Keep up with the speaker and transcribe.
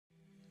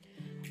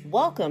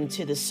Welcome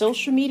to the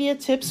Social Media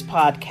Tips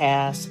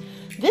Podcast.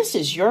 This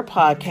is your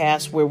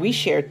podcast where we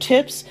share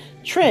tips,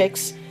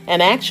 tricks,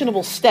 and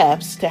actionable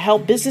steps to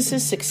help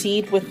businesses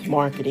succeed with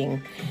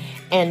marketing.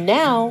 And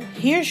now,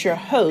 here's your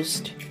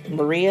host,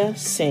 Maria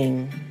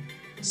Singh.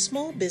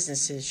 Small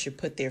businesses should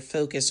put their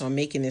focus on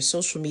making their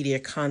social media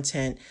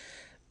content,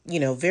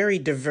 very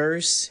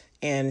diverse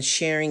and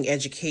sharing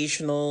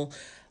educational,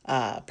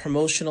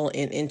 promotional,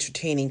 and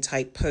entertaining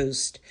type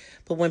posts.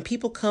 But when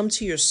people come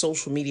to your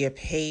social media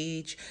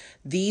page,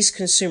 these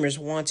consumers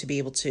want to be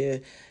able to,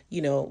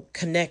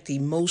 connect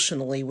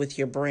emotionally with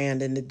your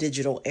brand in the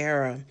digital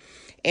era.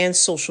 And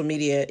social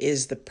media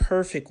is the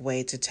perfect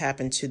way to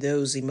tap into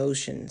those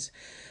emotions.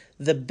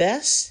 The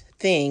best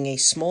thing a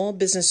small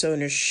business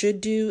owner should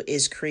do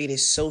is create a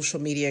social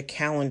media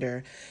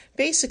calendar,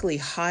 basically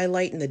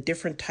highlighting the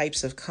different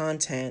types of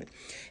content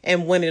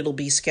and when it'll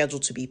be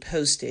scheduled to be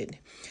posted.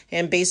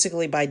 And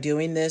basically by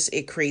doing this,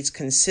 it creates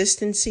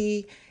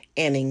consistency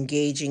and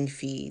engaging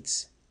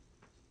feeds.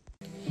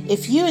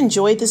 If you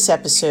enjoyed this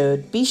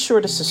episode, be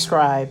sure to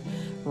subscribe,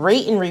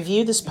 rate and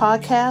review this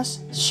podcast,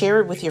 share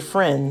it with your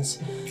friends.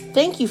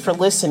 Thank you for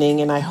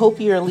listening, and I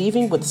hope you are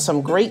leaving with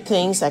some great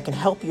things that can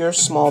help your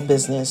small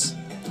business.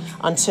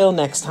 Until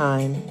next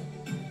time.